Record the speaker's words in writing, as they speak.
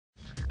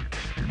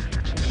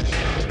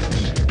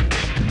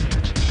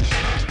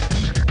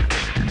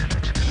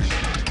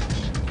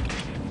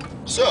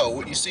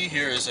you see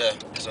here is a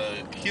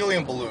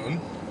helium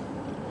balloon,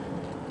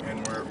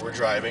 and we're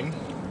driving,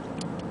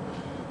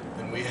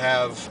 and we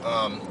have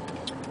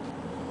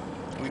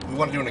we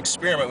want to do an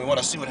experiment. We want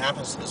to see what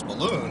happens to this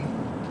balloon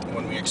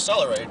when we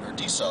accelerate or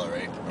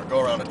decelerate or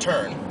go around a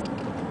turn.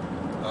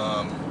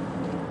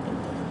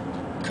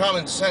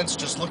 Common sense,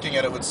 just looking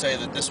at it, would say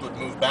that this would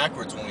move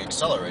backwards when we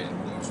accelerate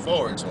and move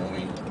forwards when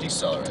we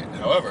decelerate.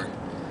 However,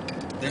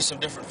 there's some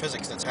different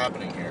physics that's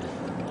happening here.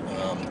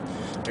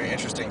 Very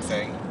interesting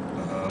thing.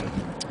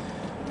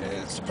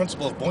 It's the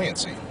principle of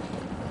buoyancy.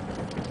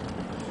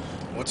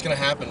 What's going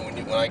to happen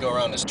when I go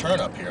around this turn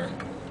up here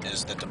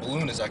is that the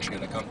balloon is actually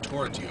going to come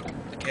towards you,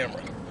 the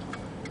camera.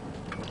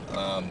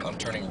 I'm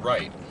turning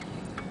right.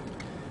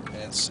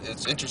 And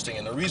it's interesting,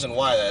 and the reason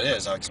why that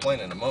is, I'll explain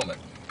in a moment.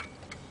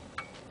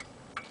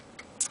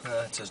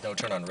 It says no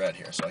turn on red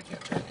here, so I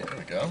can't turn yet. There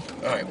we go.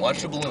 Alright,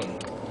 watch the balloon.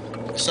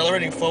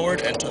 Accelerating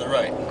forward and to the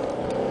right.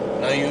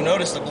 Now you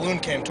notice the balloon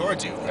came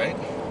towards you, right?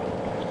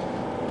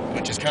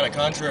 Which is kind of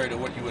contrary to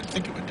what you would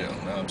think it would do.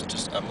 Now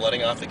I'm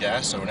letting off the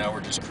gas, so now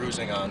we're just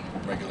cruising on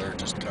regular,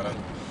 just kind of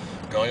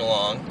going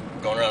along,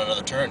 going around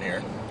another turn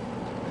here.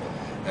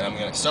 And I'm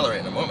going to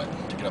accelerate in a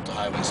moment to get up to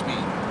highway speed.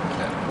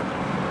 Okay.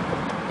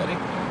 Ready?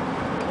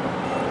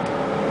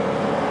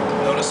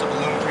 Notice the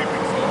balloon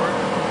creeping forward.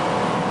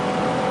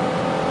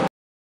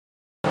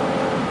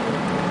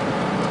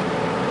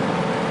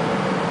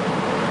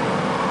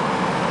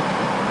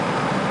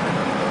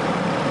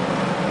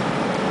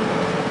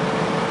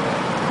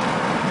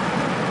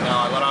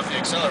 The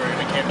accelerator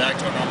and it came back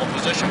to a normal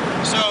position.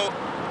 So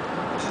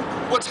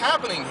what's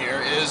happening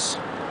here is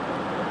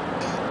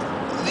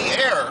the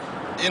air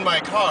in my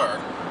car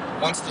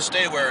wants to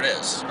stay where it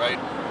is, right?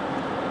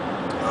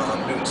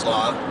 Newton's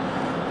law,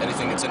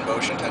 anything that's in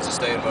motion tends to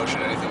stay in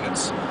motion, anything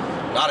that's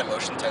not in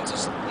motion tends to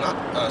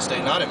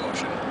stay not in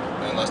motion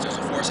unless there's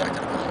a force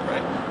acting upon it,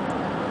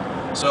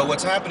 right? So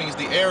what's happening is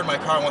the air in my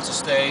car wants to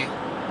stay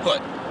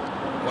put.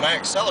 When I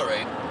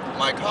accelerate,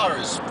 my car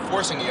is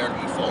forcing the air to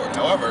move forward.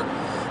 However,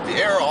 the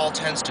air all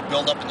tends to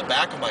build up in the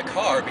back of my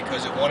car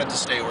because it wanted to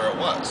stay where it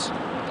was.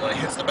 When it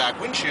hits the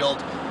back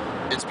windshield,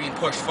 it's being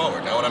pushed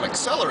forward. Now when I'm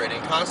accelerating,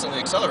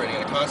 constantly accelerating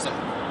at a constant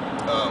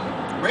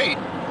rate,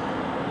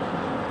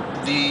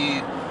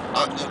 the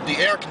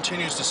air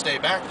continues to stay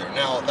back there.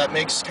 Now that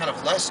makes kind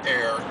of less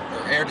air,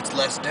 or air that's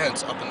less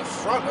dense, up in the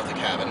front of the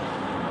cabin.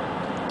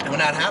 And when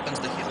that happens,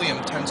 the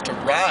helium tends to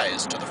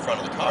rise to the front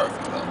of the car,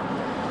 if you will.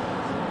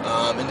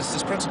 And it's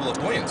this principle of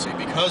buoyancy.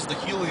 Because the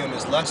helium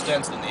is less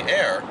dense than the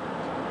air,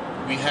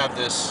 we have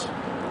this,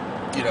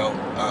 you know,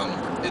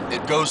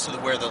 it goes to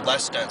where the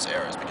less dense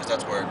air is, because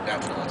that's where it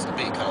naturally wants to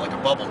be, kind of like a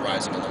bubble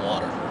rising in the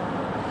water.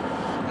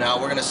 Now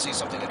we're going to see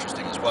something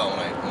interesting as well when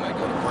I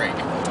go to brake.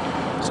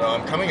 So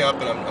I'm coming up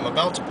and I'm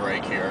about to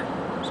brake here,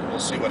 so we'll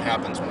see what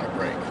happens when I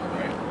brake,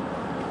 right?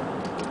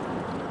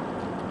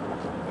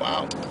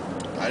 Wow,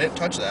 I didn't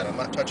touch that. I'm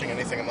not touching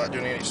anything. I'm not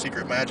doing any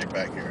secret magic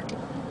back here.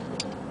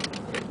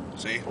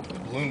 See, the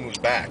balloon moves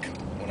back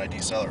when I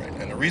decelerate,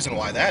 and the reason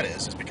why that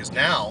is because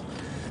now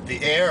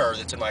the air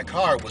that's in my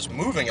car was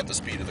moving at the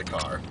speed of the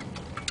car,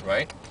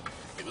 right?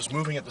 It was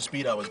moving at the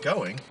speed I was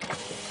going,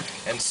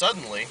 and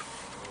suddenly,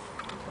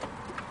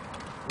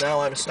 now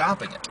I'm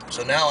stopping it.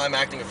 So now I'm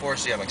acting a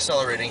force. See, I'm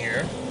accelerating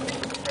here,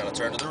 trying to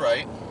turn to the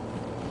right,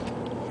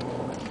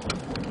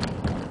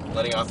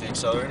 letting off the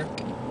accelerator,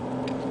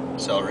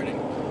 accelerating.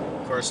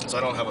 Of course, since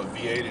I don't have a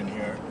V8 in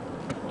here,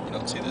 you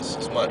don't see this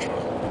as much.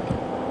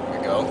 There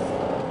we go.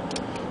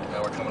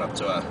 Now we're coming up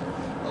to a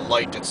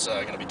light that's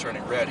going to be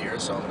turning red here,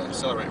 so I'm going to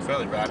accelerate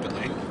fairly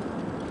rapidly.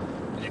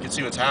 And you can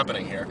see what's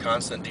happening here,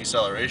 constant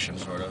deceleration,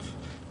 sort of.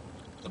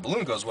 The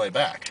balloon goes way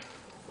back.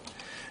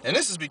 And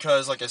this is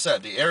because, like I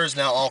said, the air is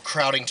now all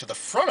crowding to the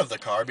front of the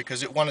car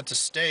because it wanted to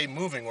stay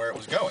moving where it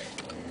was going.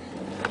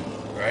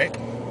 Right?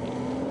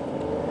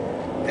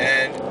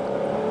 And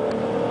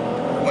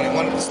when it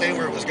wanted to stay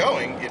where it was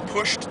going, it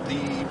pushed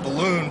the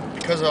balloon,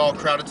 because it all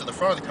crowded to the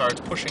front of the car, it's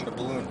pushing the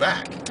balloon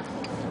back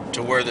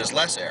to where there's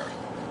less air,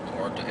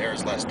 or the air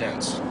is less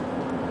dense.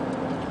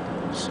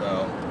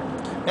 So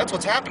that's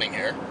what's happening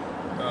here.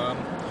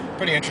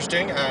 Pretty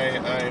interesting.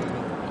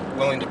 I'm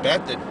willing to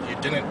bet that you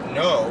didn't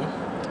know,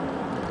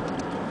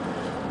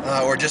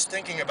 or just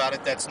thinking about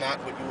it, that's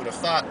not what you would have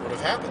thought would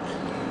have happened.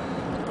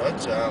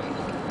 But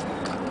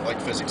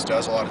like physics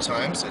does a lot of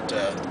times, it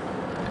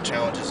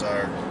challenges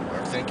our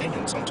thinking,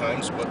 and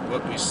sometimes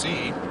what we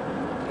see,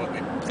 what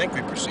we think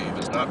we perceive,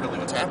 is not really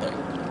what's happening.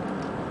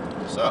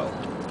 So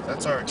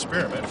that's our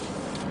experiment.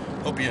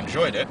 Hope you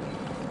enjoyed it.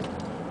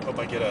 Hope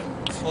I get a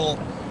full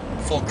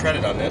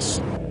credit on this.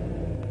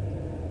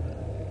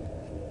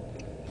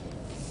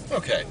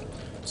 Okay,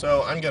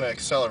 so I'm going to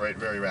accelerate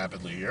very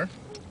rapidly here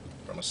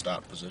from a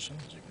stop position,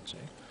 as you can see.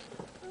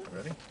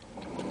 Ready?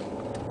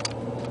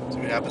 See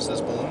what happens to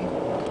this balloon?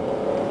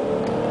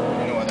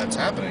 You know why that's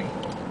happening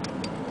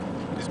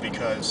is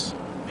because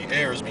the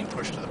air is being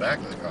pushed to the back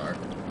of the car.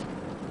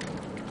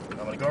 I'm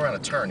going to go around a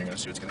turn. You're going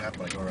to see what's going to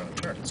happen when I go around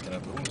a turn. The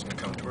balloon's going to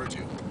come towards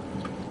you.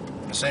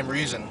 For the same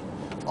reason,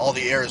 all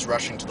the air is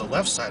rushing to the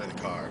left side of the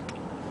car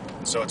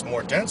So it's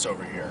more dense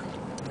over here.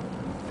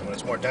 And when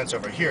it's more dense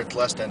over here, it's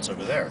less dense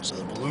over there. So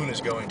the balloon is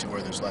going to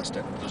where there's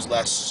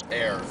less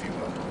air, if you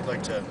will. I'd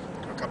like to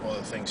do a couple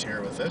other things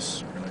here with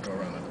this. We're going to go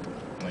around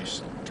a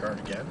nice turn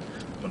again.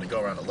 I'm going to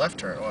go around a left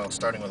turn, well,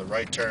 starting with a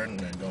right turn and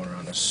then going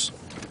around this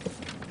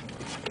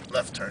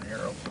left turn here.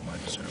 I'll put my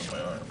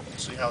arm.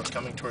 See how it's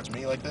coming towards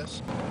me like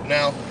this?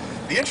 Now,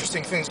 the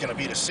interesting thing is going to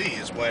be to see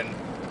is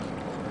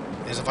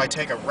if I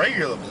take a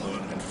regular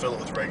balloon and fill it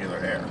with regular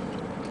air.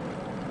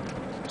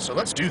 So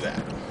let's do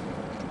that.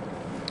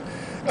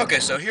 Okay,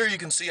 so here you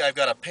can see I've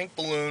got a pink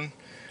balloon,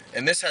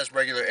 and this has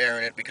regular air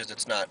in it because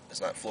it's not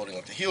floating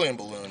like the helium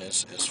balloon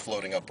is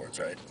floating upwards,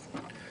 right?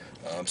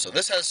 So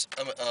this has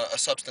a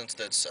substance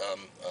that's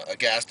a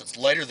gas that's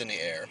lighter than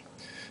the air,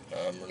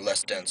 or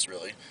less dense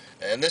really,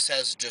 and this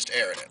has just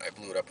air in it. I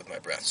blew it up with my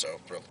breath, so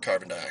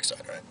carbon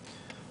dioxide, right?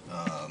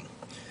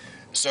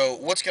 So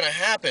what's going to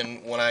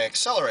happen when I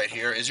accelerate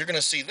here is you're going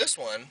to see this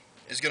one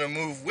is going to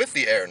move with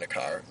the air in the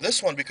car.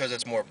 This one, because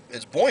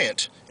it's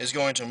buoyant, is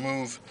going to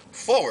move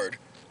forward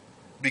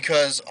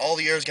because all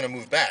the air is going to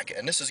move back,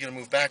 and this is going to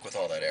move back with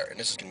all that air, and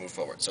this is going to move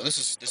forward. So this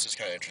is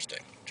kind of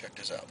interesting. Check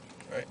this out,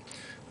 right?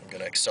 I'm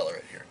going to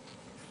accelerate here.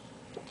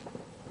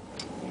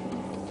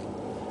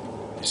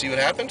 You see what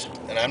happened?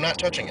 And I'm not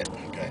touching it,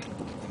 okay?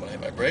 I'm going to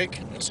hit my brake.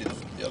 You'll see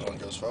the other one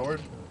goes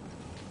forward.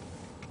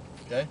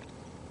 Okay?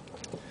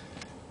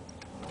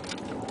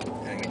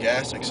 Hitting the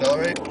gas to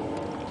accelerate.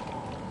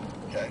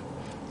 Okay?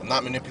 I'm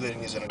not manipulating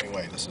these in any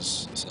way. This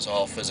is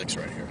all physics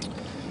right here.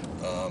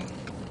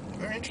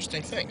 Very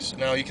interesting things.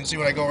 Now you can see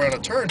when I go around a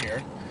turn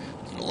here,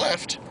 to the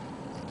left,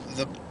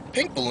 the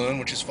pink balloon,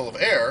 which is full of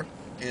air,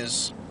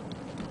 is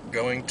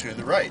going to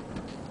the right.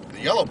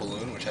 The yellow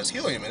balloon, which has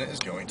helium in it, is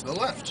going to the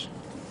left.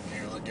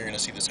 You're going to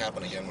see this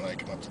happen again when I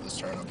come up to this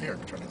turn up here,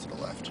 turning to the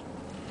left.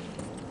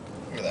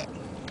 Look at that.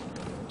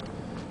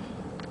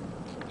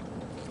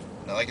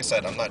 Now, like I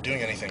said, I'm not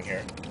doing anything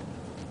here.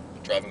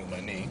 I'm driving with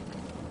my knee.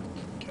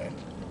 Okay.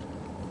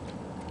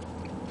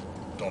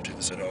 Don't do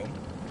this at home.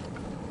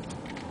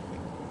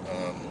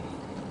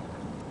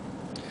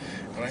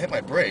 When I hit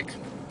my brake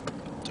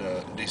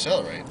to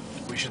decelerate,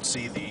 we should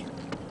see the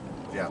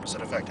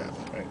opposite effect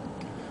happen, right?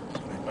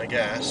 So I hit my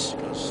gas, it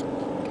goes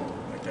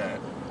like that.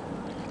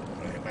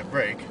 When I hit my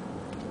brake,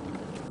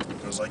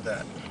 it goes like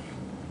that.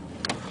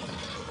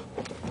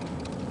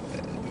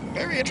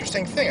 Very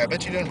interesting thing. I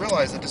bet you didn't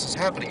realize that this is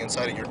happening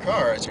inside of your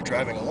car as you're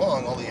driving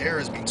along. All the air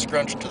is being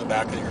scrunched to the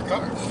back of your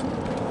car.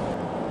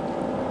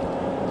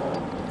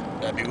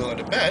 Now, I'd be willing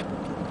to bet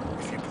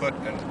if you put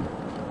an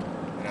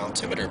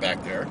altimeter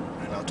back there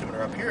and an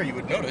altimeter up here, you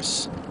would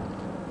notice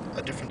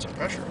a difference in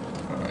pressure.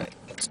 Alright,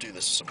 let's do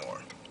this some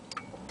more.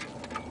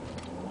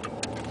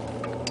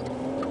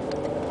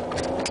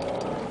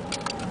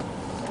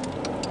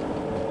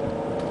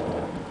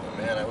 Oh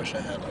man, I wish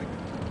I had like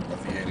a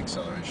V8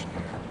 acceleration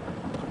here.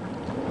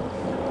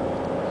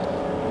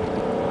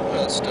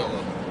 Well, it's still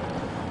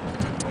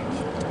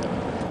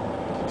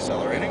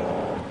accelerating,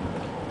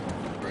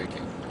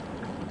 braking.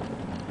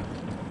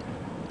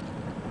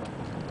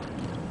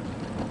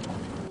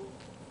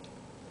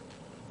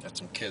 Got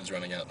some kids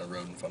running out in the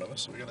road in front of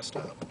us, so we gotta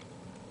stop.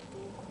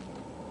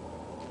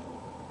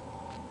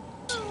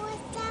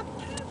 What's that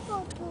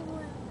purple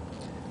balloon?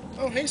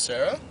 Oh, hey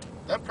Sarah.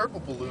 That purple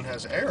balloon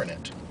has air in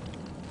it.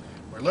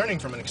 We're learning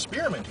from an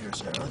experiment here,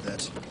 Sarah,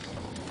 that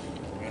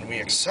when we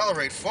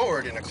accelerate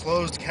forward in a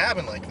closed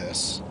cabin like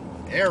this,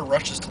 air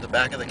rushes to the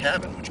back of the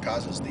cabin, which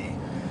causes the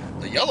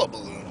yellow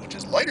balloon, which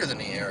is lighter than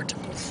the air, to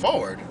move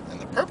forward, and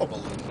the purple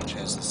balloon, which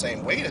has the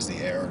same weight as the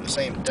air, or the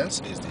same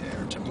density as the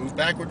air, to move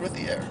backward with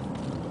the air.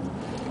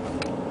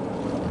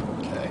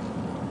 Okay?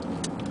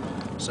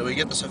 So we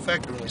get this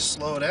effect when we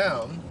slow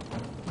down.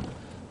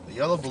 The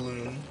yellow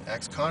balloon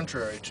acts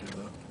contrary to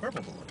the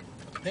purple balloon,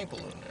 the pink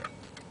balloon there.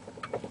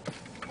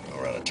 Go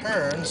around a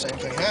turn, same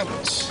thing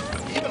happens.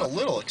 Even a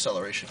little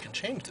acceleration can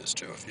change this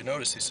too. If you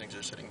notice, these things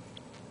are sitting,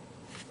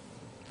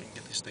 you can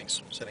get these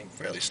things sitting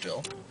fairly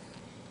still.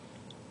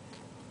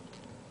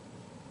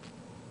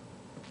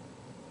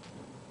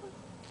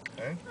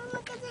 Okay.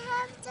 Mama, can I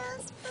have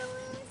those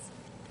balloons?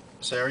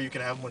 Sarah, you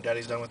can have them when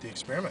Daddy's done with the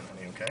experiment,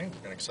 honey, okay? We're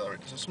going to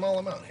accelerate just a small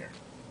amount here.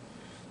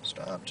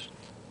 Stopped.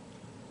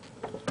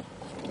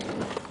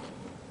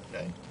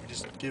 Okay, we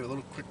just gave a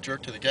little quick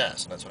jerk to the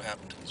gas, and that's what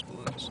happened to these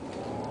balloons.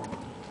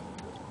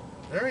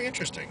 Very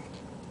interesting.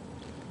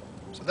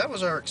 So that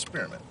was our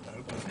experiment. I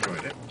hope you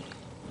enjoyed it.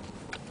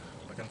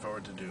 Looking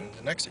forward to doing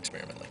the next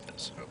experiment like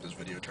this. I hope this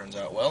video turns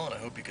out well, and I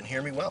hope you can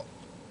hear me well.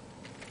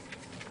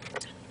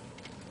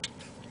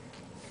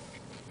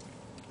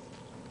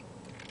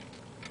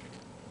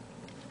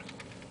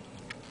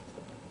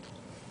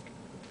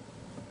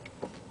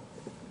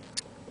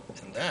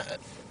 And that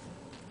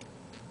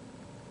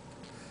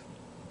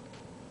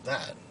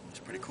is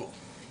pretty cool.